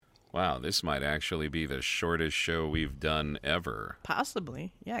Wow, this might actually be the shortest show we've done ever.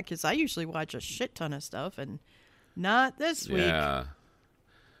 Possibly. Yeah, because I usually watch a shit ton of stuff, and not this week. Yeah.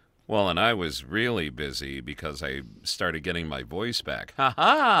 Well, and I was really busy because I started getting my voice back. Ha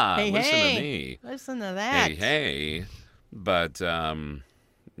ha! Hey, Listen hey. to me. Listen to that. Hey, hey. But,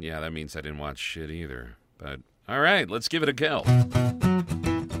 yeah, that means I didn't watch shit either. But, all right, let's give it a go.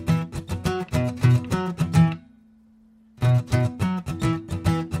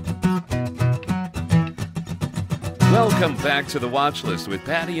 Welcome back to The Watch List with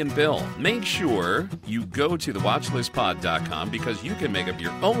Patty and Bill. Make sure you go to thewatchlistpod.com because you can make up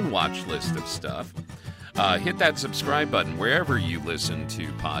your own watch list of stuff. Hit that subscribe button wherever you listen to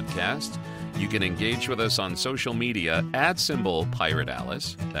podcasts. You can engage with us on social media at symbol Pirate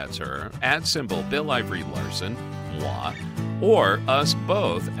Alice, that's her, at symbol Bill Ivory Larson, moi, or us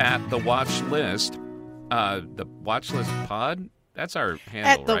both at The Watch List. The Watch List Pod? That's our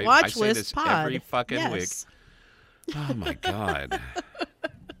handle, At the right? Watch I say List this Pod. every fucking Yes. week. Oh, my God.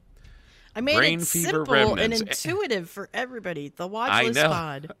 I made Brain it fever simple and remnants. intuitive for everybody. The Watch I List know.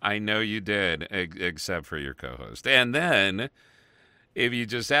 Pod. I know you did, except for your co-host. And then, if you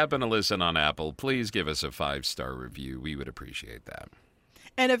just happen to listen on Apple, please give us a 5-star review. We would appreciate that.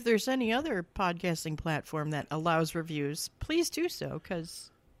 And if there's any other podcasting platform that allows reviews, please do so,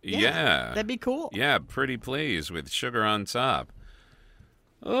 because that'd be cool. Yeah, pretty please with sugar on top.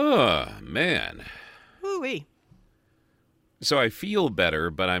 Oh, man. Ooh-wee. So I feel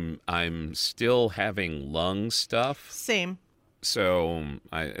better, but I'm still having lung stuff. Same. So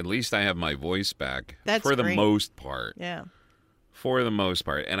at least I have my voice back. That's for the great. most part. Yeah. For the most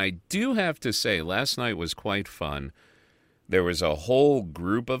part. And I do have to say, last night was quite fun. There was a whole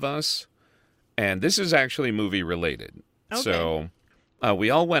group of us, and this is actually movie related. Okay. So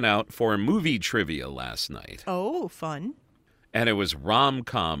we all went out for movie trivia last night, Oh, fun. and it was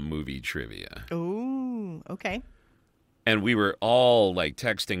rom-com movie trivia. Ooh, okay. And we were all like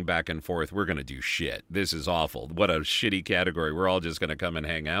texting back and forth, we're going to do shit. This is awful. What a shitty category. We're all just going to come and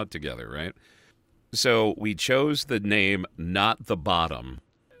hang out together, right? So we chose the name Not the Bottom.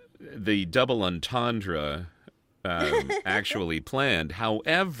 The double entendre actually planned.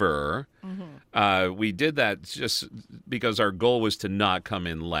 However, we did that just because our goal was to not come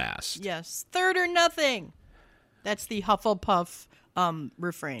in last. Yes. Third or nothing. That's the Hufflepuff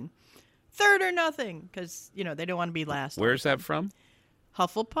refrain. Third or nothing, because, they don't want to be last. Where's that from?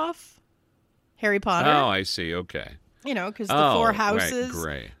 Hufflepuff? Harry Potter? Oh, I see. Okay. Because the four right, houses,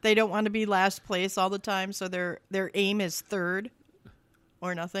 great. they don't want to be last place all the time, so their aim is third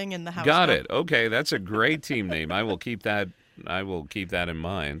or nothing in the house. Got it. Okay, that's a great team name. I will keep that in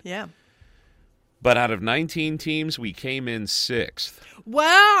mind. Yeah. But out of 19 teams, we came in 6th.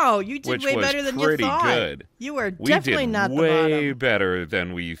 Wow, you did Which way was better than you pretty thought. good. You were We definitely did not the way bottom. better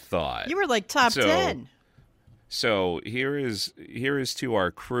than we thought. You were like top 10. So here is to our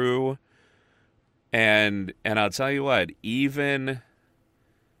crew, and I'll tell you what, even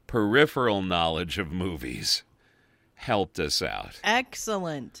peripheral knowledge of movies helped us out.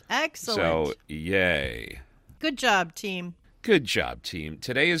 Excellent. So yay. Good job, team. Good job, team.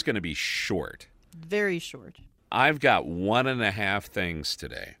 Today is going to be short. Very short. I've got 1.5 things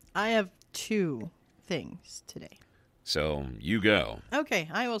today. I have 2 things today. So you go. Okay,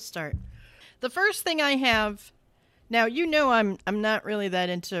 I will start. The first thing I have, now I'm not really that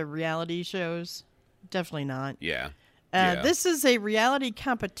into reality shows. Definitely not. Yeah. This is a reality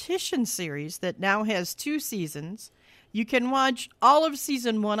competition series that now has 2 seasons. You can watch all of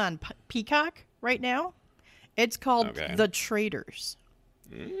season 1 on Peacock right now. It's called The Traitors.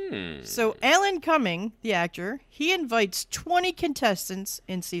 So Alan Cumming, the actor, he invites 20 contestants,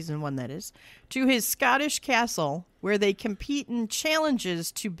 in season 1 that is, to his Scottish castle where they compete in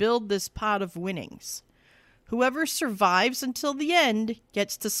challenges to build this pot of winnings. Whoever survives until the end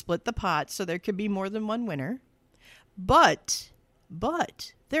gets to split the pot, so there could be more than one winner. But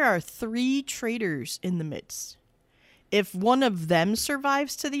there are 3 traitors in the midst. If one of them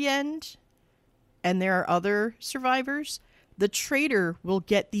survives to the end, and there are other survivors, the traitor will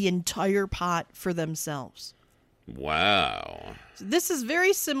get the entire pot for themselves. Wow. So this is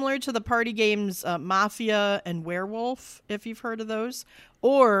very similar to the party games Mafia and Werewolf, if you've heard of those.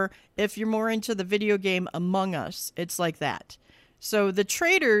 Or if you're more into the video game Among Us, it's like that. So the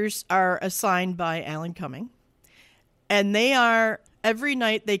traitors are assigned by Alan Cumming. And every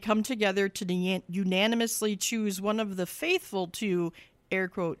night they come together to unanimously choose one of the faithful to, air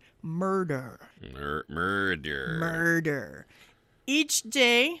quote, murder. Murder. Each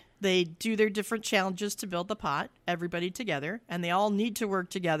day, they do their different challenges to build the pot, everybody together, and they all need to work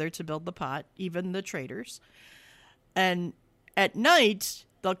together to build the pot, even the traitors. And at night,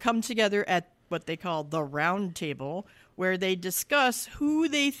 they'll come together at what they call the round table, where they discuss who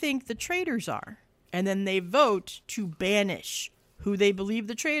they think the traitors are. And then they vote to banish who they believe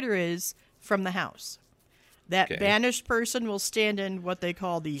the traitor is from the house. That banished person will stand in what they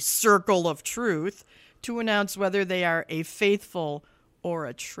call the circle of truth to announce whether they are a faithful or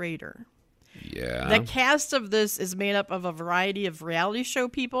a traitor. Yeah. The cast of this is made up of a variety of reality show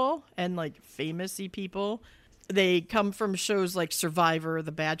people and like famous-y people. They come from shows like Survivor,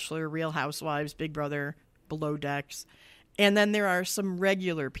 The Bachelor, Real Housewives, Big Brother, Below Decks. And then there are some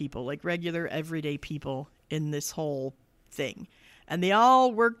regular people, like regular everyday people in this whole thing. And they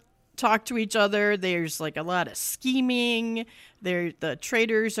all talk to each other. There's like a lot of scheming. The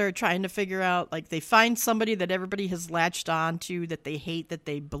traitors are trying to figure out, like they find somebody that everybody has latched on to that they hate, that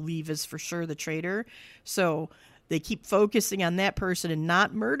they believe is for sure the traitor. So they keep focusing on that person and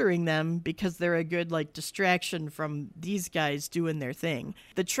not murdering them because they're a good like distraction from these guys doing their thing.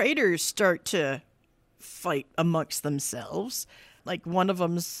 The traitors start to fight amongst themselves. Like one of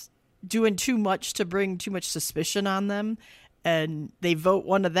them's doing too much to bring too much suspicion on them, and they vote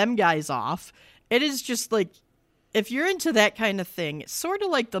one of them guys off. It is just like, if you're into that kind of thing, it's sort of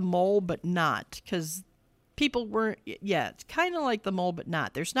like The Mole, but not, because people weren't, it's kind of like The Mole, but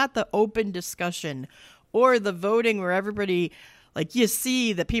not. There's not the open discussion or the voting where everybody, like, you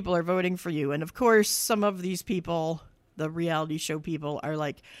see that people are voting for you. And of course, some of these people, the reality show people, are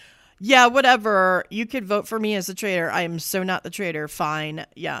like, yeah, whatever, you could vote for me as a traitor. I am so not the traitor. Fine.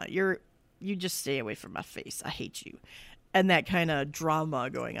 Yeah, you just stay away from my face. I hate you. And that kind of drama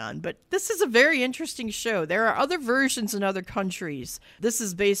going on. But this is a very interesting show. There are other versions in other countries. This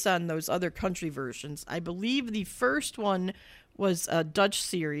is based on those other country versions. I believe the first one was a Dutch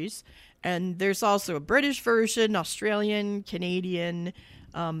series. And there's also a British version, Australian, Canadian.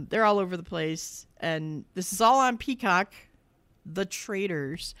 They're all over the place. And this is all on Peacock. The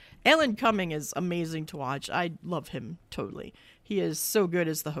Traitors. Alan Cumming is amazing to watch. I love him totally. He is so good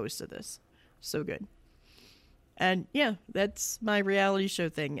as the host of this. So good. And yeah, that's my reality show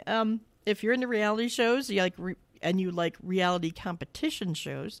thing. If you're into reality shows, you like reality competition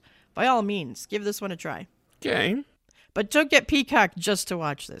shows, by all means, give this one a try. Okay. But don't get Peacock just to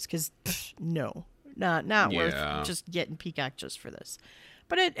watch this, because no, not worth just getting Peacock just for this.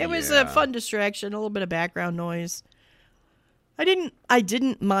 But it was a fun distraction, a little bit of background noise. I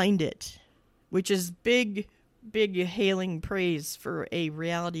didn't mind it, which is big hailing praise for a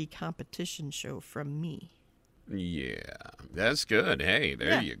reality competition show from me. Yeah, that's good. Hey,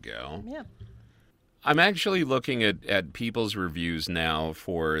 there you go. Yeah. I'm actually looking at people's reviews now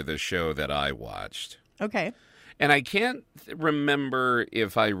for the show that I watched. Okay. And I can't remember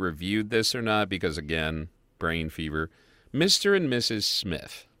if I reviewed this or not because, again, brain fever. Mr. and Mrs.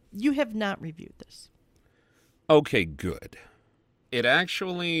 Smith. You have not reviewed this. Okay, good. It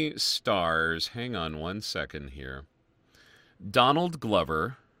actually stars, hang on one second here, Donald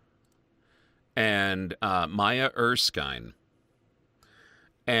Glover and Maya Erskine.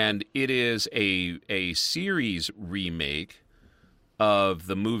 And it is a series remake of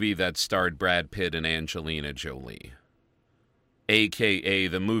the movie that starred Brad Pitt and Angelina Jolie, a.k.a.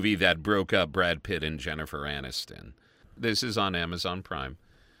 the movie that broke up Brad Pitt and Jennifer Aniston. This is on Amazon Prime.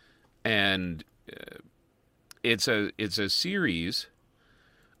 And it's a series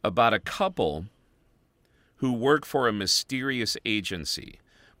about a couple who work for a mysterious agency,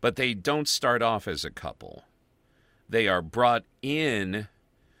 but they don't start off as a couple. They are brought in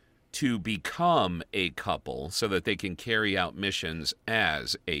to become a couple so that they can carry out missions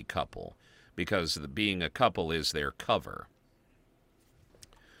as a couple, because being a couple is their cover.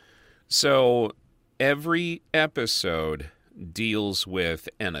 So every episode deals with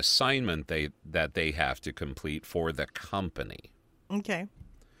an assignment that they have to complete for the company. Okay.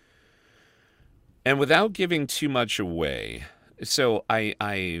 And without giving too much away, so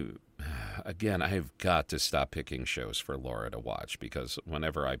I've got to stop picking shows for Laura to watch, because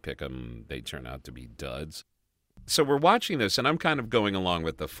whenever I pick them, they turn out to be duds. So we're watching this, and I'm kind of going along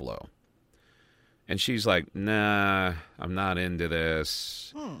with the flow. And she's like, nah, I'm not into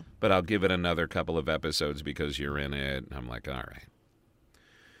this, but I'll give it another couple of episodes because you're in it. And I'm like, all right.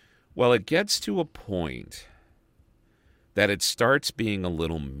 Well, it gets to a point that it starts being a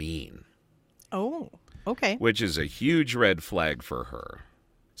little mean. Oh, okay. Which is a huge red flag for her.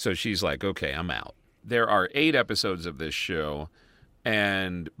 So she's like, okay, I'm out. There are 8 episodes of this show,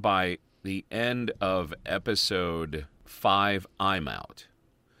 and by the end of episode 5, I'm out.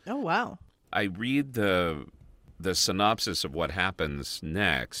 Oh, wow. I read the synopsis of what happens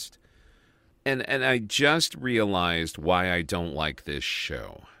next, and I just realized why I don't like this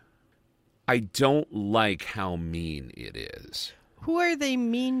show. I don't like how mean it is. Who are they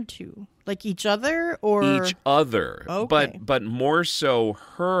mean to? Like each other or each other? Okay. But more so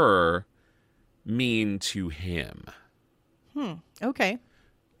her mean to him. Okay.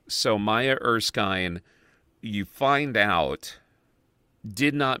 So Maya Erskine, you find out,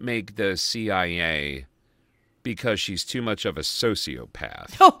 did not make the CIA because she's too much of a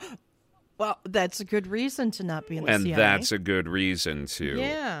sociopath. Oh, well, that's a good reason to not be in the And CIA. that's a good reason to.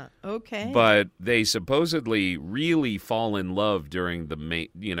 Yeah, okay. But they supposedly really fall in love during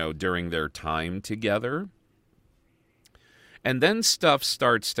during their time together. And then stuff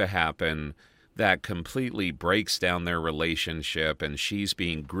starts to happen that completely breaks down their relationship, and she's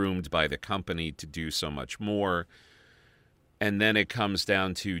being groomed by the company to do so much more. And then it comes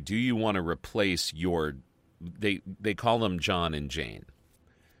down to, do you want to replace your, they call them John and Jane.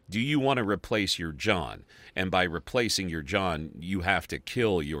 Do you want to replace your John? And by replacing your John, you have to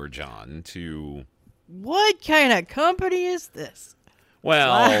kill your John to... What kind of company is this? Well,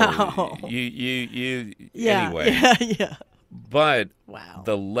 wow. Anyway. Yeah. But wow.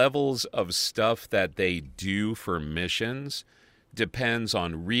 The levels of stuff that they do for missions depends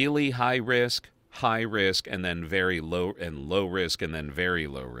on really high risk, and then very low, and low risk, and then very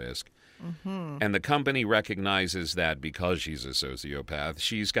low risk. Mm-hmm. And the company recognizes that because she's a sociopath,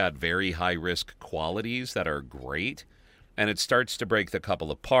 she's got very high-risk qualities that are great, and it starts to break the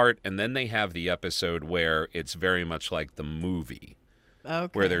couple apart, and then they have the episode where it's very much like the movie,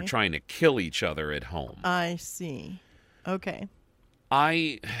 where they're trying to kill each other at home. I see. Okay.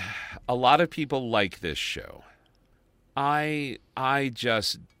 A lot of people like this show. I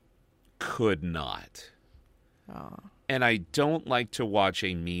just could not. Oh. And I don't like to watch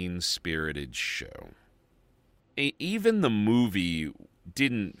a mean-spirited show. Even the movie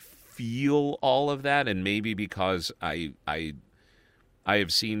didn't feel all of that, and maybe because I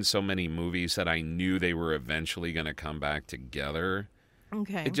have seen so many movies that I knew they were eventually going to come back together.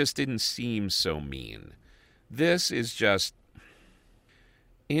 Okay. It just didn't seem so mean. This is just,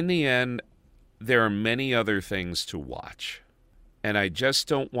 in the end, there are many other things to watch. And I just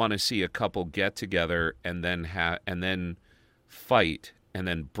don't want to see a couple get together and then fight and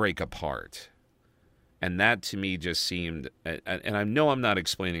then break apart. And that to me just seemed, and I know I'm not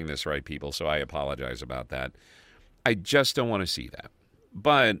explaining this right, people, so I apologize about that. I just don't want to see that.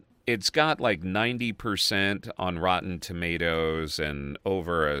 But it's got like 90% on Rotten Tomatoes and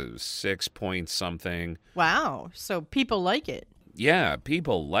over a 6 point something. Wow. So people like it. Yeah,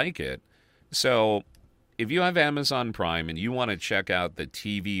 people like it. So if you have Amazon Prime and you want to check out the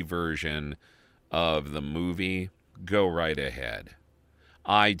TV version of the movie, go right ahead.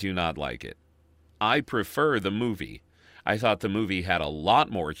 I do not like it. I prefer the movie. I thought the movie had a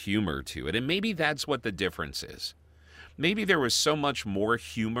lot more humor to it, and maybe that's what the difference is. Maybe there was so much more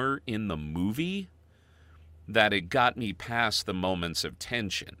humor in the movie that it got me past the moments of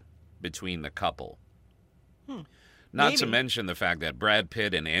tension between the couple. Not to mention the fact that Brad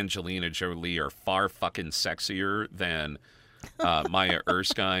Pitt and Angelina Jolie are far fucking sexier than Maya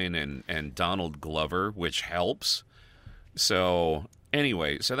Erskine and Donald Glover, which helps. So,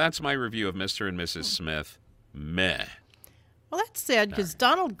 anyway, so that's my review of Mr. and Mrs. Smith. Meh. Well, that's sad because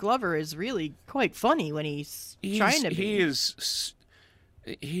Donald Glover is really quite funny when he's trying to be. He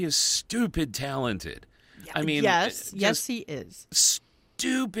is stupid talented. I mean, yes, he is.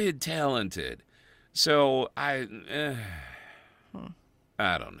 Stupid talented. So I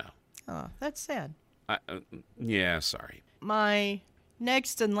don't know. Oh, that's sad. Yeah, sorry. My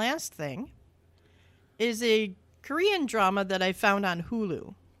next and last thing is a Korean drama that I found on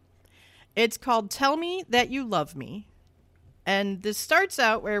Hulu. It's called Tell Me That You Love Me. And this starts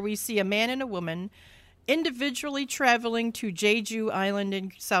out where we see a man and a woman individually traveling to Jeju Island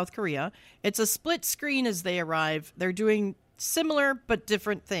in South Korea. It's a split screen as they arrive. They're doing similar but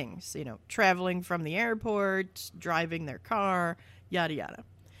different things, traveling from the airport, driving their car, yada yada.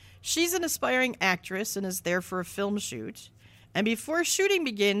 She's an aspiring actress and is there for a film shoot. And before shooting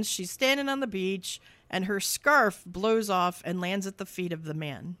begins, she's standing on the beach and her scarf blows off and lands at the feet of the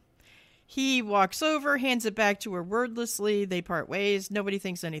man. He walks over, hands it back to her wordlessly. They part ways. Nobody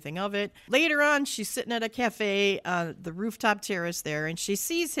thinks anything of it. Later on, she's sitting at a cafe on the rooftop terrace there, and she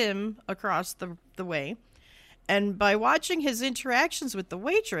sees him across the way. And by watching his interactions with the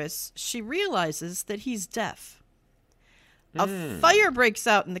waitress, she realizes that he's deaf. A fire breaks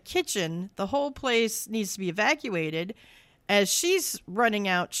out in the kitchen. The whole place needs to be evacuated. As she's running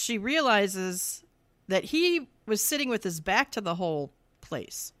out, she realizes that he was sitting with his back to the whole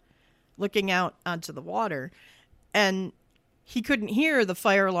place, looking out onto the water. And he couldn't hear the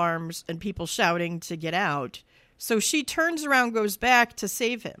fire alarms and people shouting to get out. So she turns around, goes back to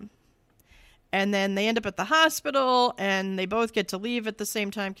save him. And then they end up at the hospital, and they both get to leave at the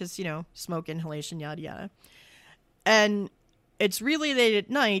same time because, you know, smoke inhalation, yada, yada. And it's really late at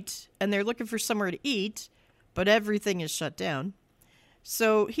night, and they're looking for somewhere to eat, but everything is shut down.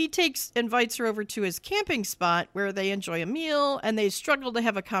 So he invites her over to his camping spot where they enjoy a meal, and they struggle to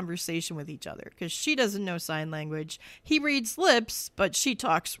have a conversation with each other because she doesn't know sign language. He reads lips, but she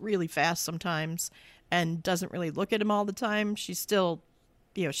talks really fast sometimes and doesn't really look at him all the time. She's still,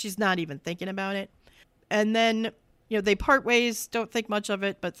 you know, she's not even thinking about it. And then, you know, they part ways, don't think much of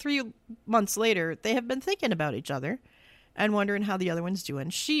it, but 3 months later, they have been thinking about each other and wondering how the other one's doing.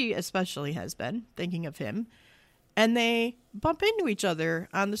 She especially has been thinking of him. And they bump into each other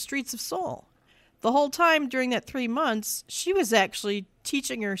on the streets of Seoul. The whole time during that 3 months, she was actually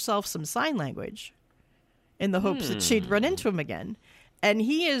teaching herself some sign language in the hopes that she'd run into him again. And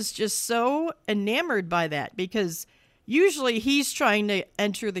he is just so enamored by that because usually he's trying to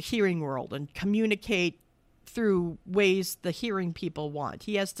enter the hearing world and communicate through ways the hearing people want.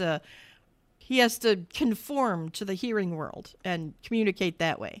 He has to conform to the hearing world and communicate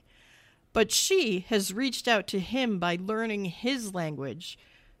that way. But she has reached out to him by learning his language,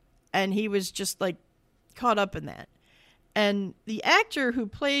 and he was just, like, caught up in that. And the actor who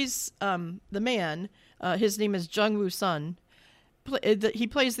plays the man, his name is Jung Woo-sun, he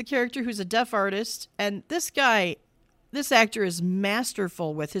plays the character who's a deaf artist, and this actor is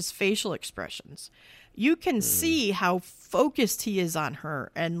masterful with his facial expressions. You can see how focused he is on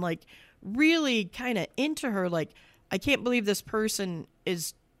her and, like, really kind of into her. Like, I can't believe this person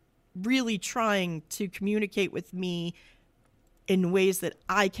is really trying to communicate with me in ways that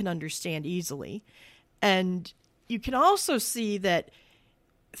I can understand easily. And you can also see that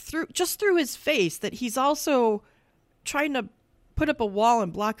through his face that he's also trying to put up a wall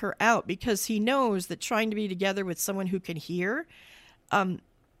and block her out because he knows that trying to be together with someone who can hear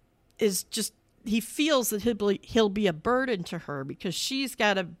is just, he feels that he'll be a burden to her because she's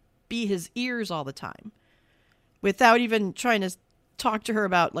got to be his ears all the time without even trying to talk to her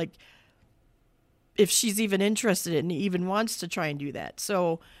about, like, if she's even interested and even wants to try and do that.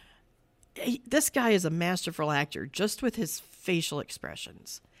 So this guy is a masterful actor just with his facial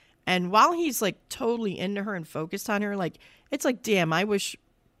expressions. And while he's, like, totally into her and focused on her, like, it's like, damn, I wish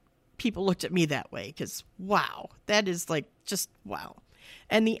people looked at me that way because, wow, that is, like, just wow.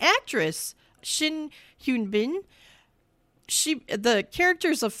 And the actress, Shin Hyun-bin, the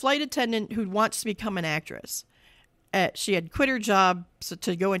character's a flight attendant who wants to become an actress. She had quit her job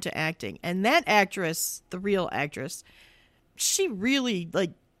to go into acting. And that actress, the real actress, she really,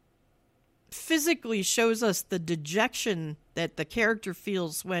 like, physically shows us the dejection that the character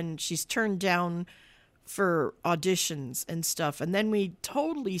feels when she's turned down for auditions and stuff. And then we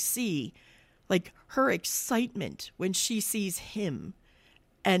totally see, like, her excitement when she sees him.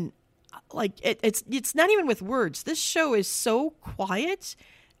 And, like, it's not even with words. This show is so quiet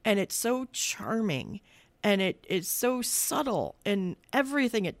and it's so charming. And it is so subtle in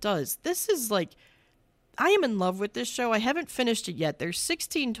everything it does. This is, like, I am in love with this show. I haven't finished it yet. There's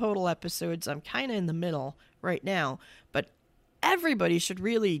 16 total episodes. I'm kind of in the middle right now. But everybody should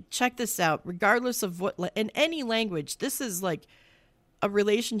really check this out, regardless of what, in any language. This is, like, a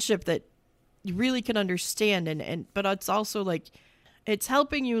relationship that you really can understand. But it's also, like, it's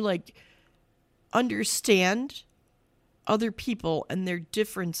helping you, like, understand other people and their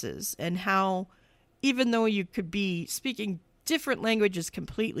differences and how, even though you could be speaking different languages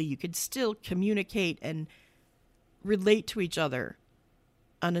completely, you could still communicate and relate to each other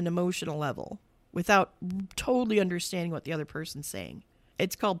on an emotional level without totally understanding what the other person's saying.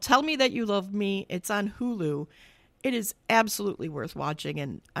 It's called Tell Me That You Love Me. It's on Hulu. It is absolutely worth watching,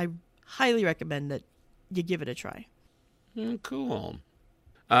 and I highly recommend that you give it a try. Cool.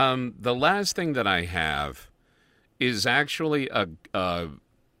 The last thing that I have is actually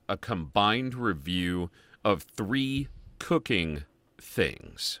a combined review of 3 cooking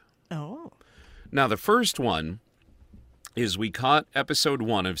things. Oh. Now, the first one is we caught episode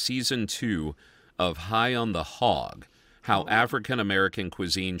 1 of season 2 of High on the Hog, How African-American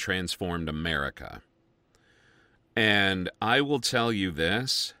Cuisine Transformed America. And I will tell you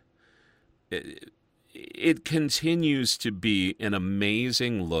this, it continues to be an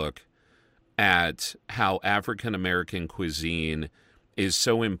amazing look at how African-American cuisine is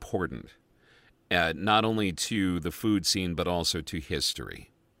so important, not only to the food scene, but also to history.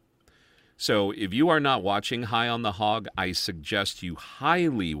 So if you are not watching High on the Hog, I suggest you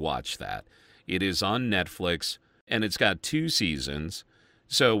highly watch that. It is on Netflix, and it's got 2 seasons.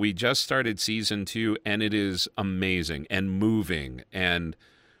 So we just started season 2, and it is amazing and moving, and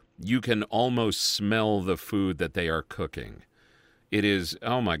you can almost smell the food that they are cooking. It is,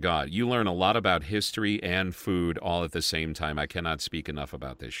 oh my God, you learn a lot about history and food all at the same time. I cannot speak enough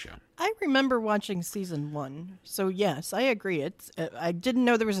about this show. I remember watching season 1, so yes, I agree. I didn't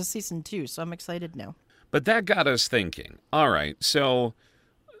know there was a season 2, so I'm excited now. But that got us thinking, all right, so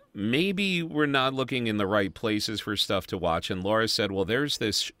maybe we're not looking in the right places for stuff to watch. And Laura said, well, there's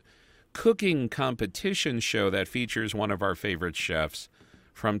this cooking competition show that features one of our favorite chefs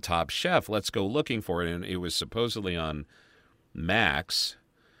from Top Chef. Let's go looking for it. And it was supposedly on Max.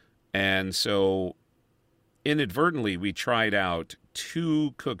 And so inadvertently, we tried out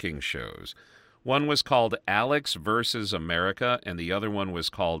 2 cooking shows. One was called Alex versus America, and the other one was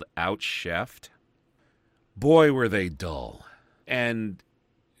called Outchefed. Boy, were they dull. And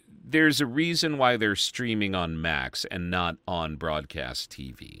there's a reason why they're streaming on Max and not on broadcast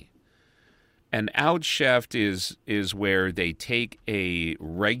TV. And Outchefed is where they take a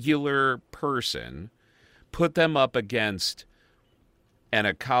regular person, put them up against an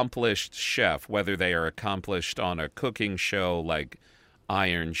accomplished chef, whether they are accomplished on a cooking show like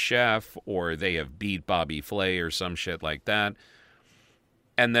Iron Chef or they have beat Bobby Flay or some shit like that.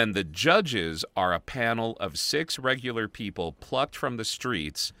 And then the judges are a panel of 6 regular people plucked from the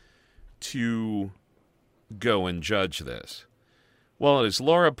streets to go and judge this. Well, as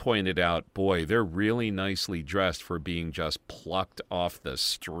Laura pointed out, boy, they're really nicely dressed for being just plucked off the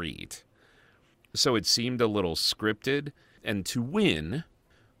street. So it seemed a little scripted. And to win,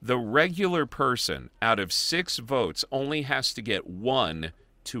 the regular person out of 6 votes only has to get 1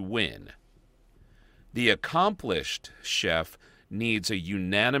 to win. The accomplished chef needs a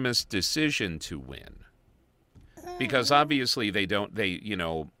unanimous decision to win. Because obviously they don't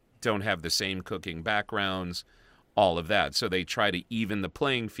have the same cooking backgrounds, all of that. So they try to even the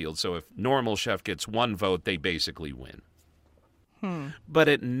playing field. So if normal chef gets 1 vote, they basically win. But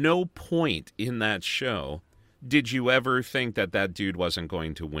at no point in that show did you ever think that dude wasn't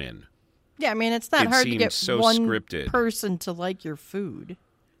going to win. Yeah, I mean, it's not hard to get so one scripted. Person to like your food,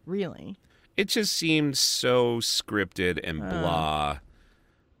 really. It just seemed so scripted and blah.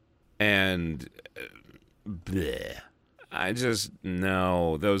 And bleh. I just,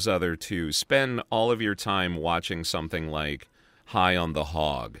 no, those other 2. Spend all of your time watching something like High on the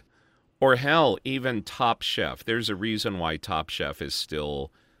Hog. Or hell, even Top Chef. There's a reason why Top Chef is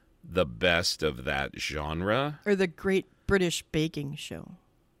still the best of that genre. Or the Great British Baking Show.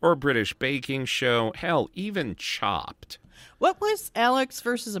 Or British Baking Show. Hell, even Chopped. What was Alex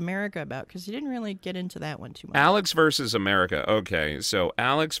versus America about? Because you didn't really get into that one too much. Alex versus America. Okay, so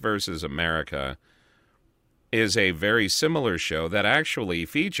Alex versus America is a very similar show that actually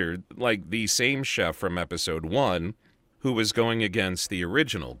featured like the same chef from episode 1 who was going against the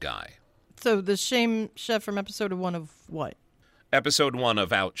original guy. So the same chef from episode 1 of what? Episode 1 of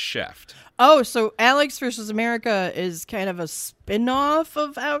Outchefed. Oh, so Alex versus America is kind of a spin-off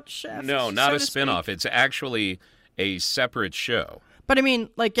of Outchefed? No, not a spin-off. It's actually a separate show. But I mean,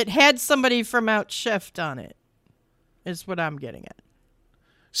 like, it had somebody from Outchefed on it, is what I'm getting at.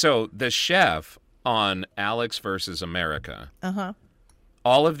 So the chef on Alex versus America,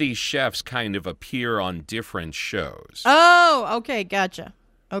 all of these chefs kind of appear on different shows. Oh, okay, gotcha.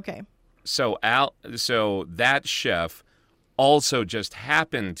 Okay. So that chef also just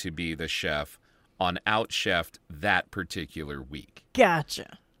happened to be the chef on Outchefed that particular week.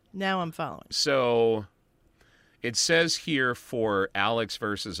 Gotcha. Now I'm following. So it says here for Alex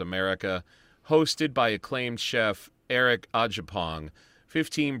versus America, hosted by acclaimed chef Eric Ajapong,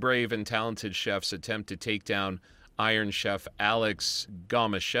 15 brave and talented chefs attempt to take down Iron Chef Alex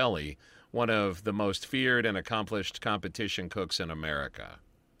Gomicelli, one of the most feared and accomplished competition cooks in America.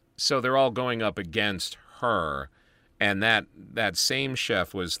 So they're all going up against her, and that same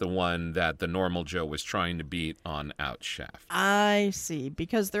chef was the one that the Normal Joe was trying to beat on Outchefed. I see,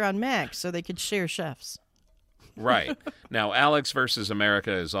 because they're on Max, so they could share chefs. Right. Now, Alex versus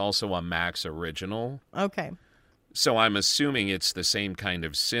America is also a Max original. Okay. So I'm assuming it's the same kind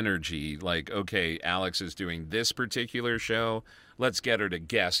of synergy. Like, okay, Alex is doing this particular show. Let's get her to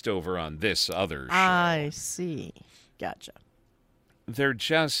guest over on this other show. I see. Gotcha. They're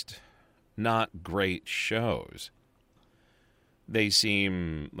just not great shows. They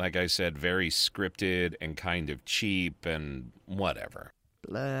seem, like I said, very scripted and kind of cheap and whatever.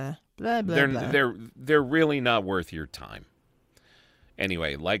 Blah, blah, blah, blah. They're really not worth your time.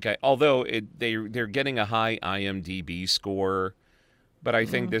 Anyway, they're getting a high IMDb score, but I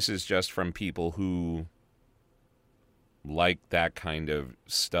think this is just from people who like that kind of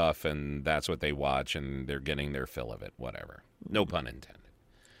stuff, and that's what they watch, and they're getting their fill of it. Whatever. No pun intended.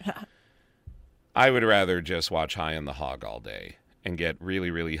 I would rather just watch High on the Hog all day and get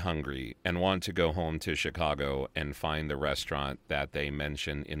really, really hungry and want to go home to Chicago and find the restaurant that they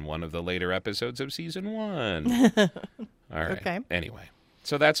mention in one of the later episodes of season 1. All right. Okay. Anyway,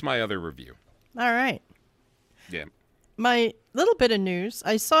 so that's my other review. All right. Yeah. My little bit of news,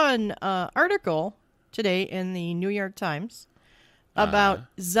 I saw an article today in the New York Times about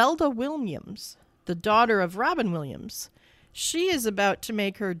Zelda Williams, the daughter of Robin Williams. She is about to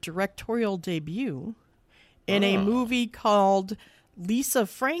make her directorial debut in a movie called Lisa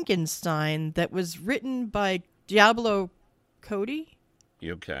Frankenstein that was written by Diablo Cody.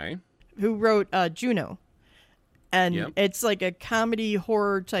 Okay. Who wrote Juno. And it's like a comedy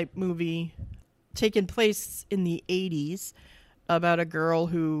horror type movie taking place in the 80s about a girl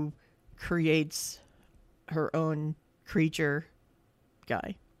who creates her own creature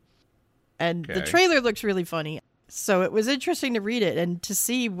guy. And the trailer looks really funny. So it was interesting to read it and to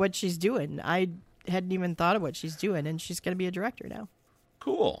see what she's doing. I hadn't even thought of what she's doing, and she's going to be a director now.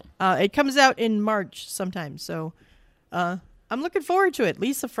 Cool. It comes out in March sometime, so I'm looking forward to it.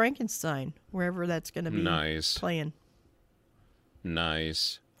 Lisa Frankenstein, wherever that's going to be playing.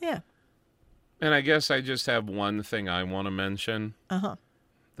 Nice. Yeah. And I guess I just have one thing I want to mention. Uh-huh.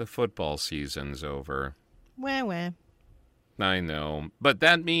 The football season's over. Wah. I know, but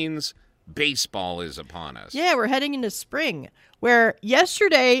that means baseball is upon us. Yeah, we're heading into spring, where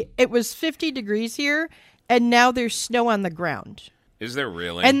yesterday it was 50 degrees here, and now there's snow on the ground. Is there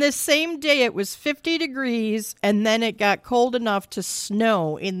really? And the same day it was 50 degrees, and then it got cold enough to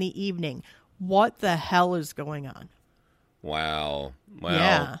snow in the evening. What the hell is going on? Wow. Well,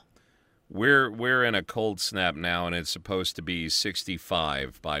 yeah. We're in a cold snap now, and it's supposed to be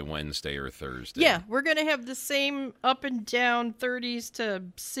 65 by Wednesday or Thursday. Yeah, we're going to have the same up and down 30s to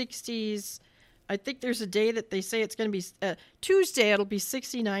 60s. I think there's a day that they say it's going to be Tuesday. It'll be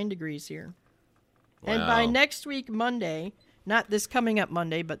 69 degrees here. Wow. And by next week, Monday, not this coming up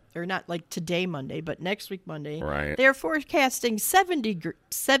Monday, or not like today Monday, but next week Monday, right. They're forecasting 70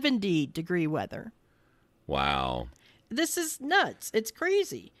 degree weather. Wow. This is nuts. It's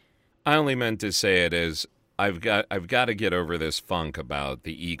crazy. I only meant to say it as I've got to get over this funk about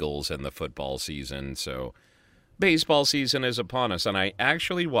the Eagles and the football season. So baseball season is upon us, and I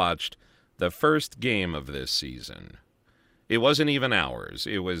actually watched the first game of this season. It wasn't even ours.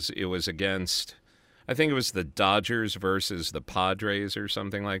 It was against, I think it was the Dodgers versus the Padres or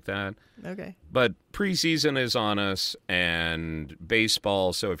something like that. Okay. But preseason is on us and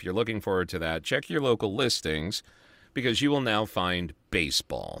baseball, so if you're looking forward to that, check your local listings because you will now find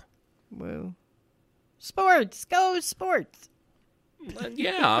baseball. Woo. Sports. Go sports.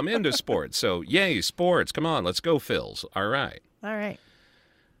 Yeah, I'm into sports. So, yay, sports. Come on, let's go, Phils. All right. All right.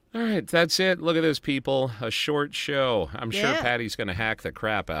 All right, that's it. Look at this, people. A short show. I'm sure Patty's going to hack the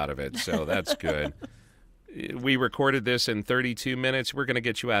crap out of it, so that's good. We recorded this in 32 minutes. We're going to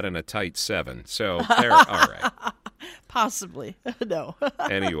get you out in a tight 7. So, there. All right. Possibly. No.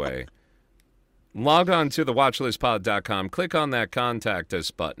 Anyway, log on to thewatchlistpod.com. Click on that Contact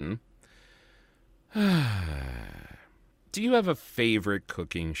Us button. Do you have a favorite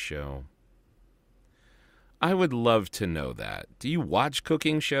cooking show? I would love to know that. Do you watch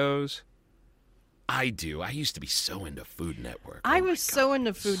cooking shows? I do. I used to be so into Food Network. I was so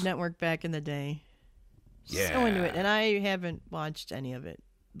into Food Network back in the day. Yeah. So into it. And I haven't watched any of it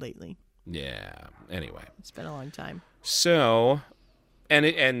lately. Yeah. Anyway. It's been a long time. So,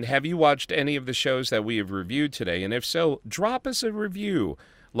 and have you watched any of the shows that we have reviewed today? And if so, drop us a review.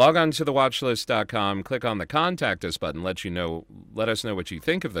 Log on to thewatchlist.com, click on the Contact Us button, let us know what you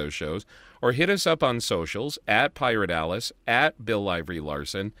think of those shows, or hit us up on socials, at Pirate Alice, at Bill Ivory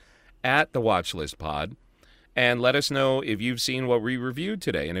Larson, at The Watchlist Pod, and let us know if you've seen what we reviewed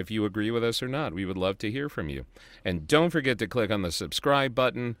today, and if you agree with us or not. We would love to hear from you. And don't forget to click on the subscribe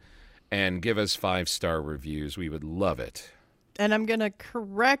button and give us 5-star reviews. We would love it. And I'm going to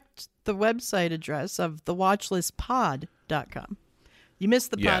correct the website address of thewatchlistpod.com. You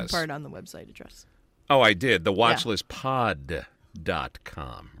missed the pod part on the website address. Oh, I did.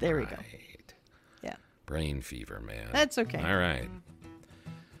 Thewatchlistpod.com. There we go. Yeah. Brain fever, man. That's okay. All right.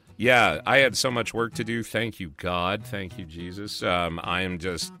 Yeah, I had so much work to do. Thank you, God. Thank you, Jesus. I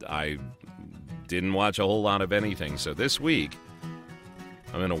didn't watch a whole lot of anything. So this week,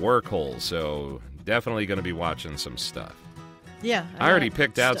 I'm in a work hole. So definitely going to be watching some stuff. Yeah. I already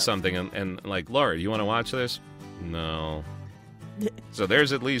picked out something. And like, Laura, you want to watch this? No. So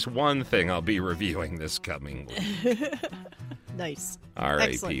there's at least one thing I'll be reviewing this coming week. Nice. All right,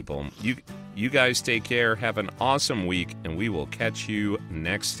 excellent. People. You guys take care. Have an awesome week, and we will catch you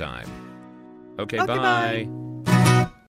next time. Okay, bye. Bye.